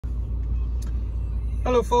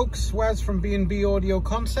Hello folks, Waz from B&B Audio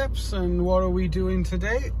Concepts, and what are we doing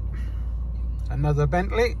today? Another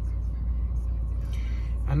Bentley.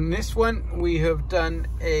 And this one we have done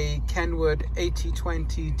a Kenwood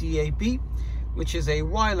 8020 DAB, which is a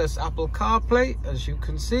wireless Apple CarPlay, as you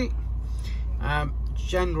can see.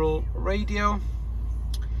 General radio,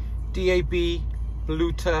 DAB,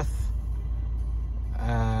 Bluetooth,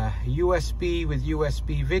 USB with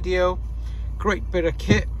USB video. Great bit of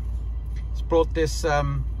kit. It's brought this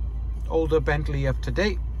older Bentley up to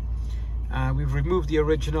date. We've removed the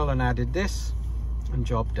original and added this, and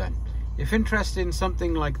job done. If interested in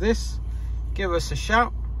something like this, give us a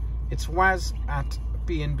shout. It's Waz at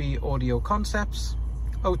B&B Audio Concepts,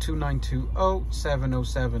 02920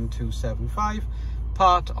 707 275,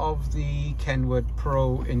 part of the Kenwood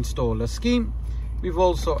Pro installer scheme. We've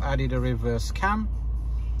also added a reverse cam,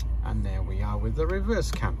 and there we are with the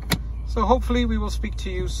reverse cam. So hopefully we will speak to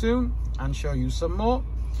you soon and show you some more.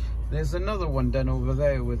 There's another one done over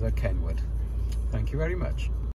there with a Kenwood. Thank you very much.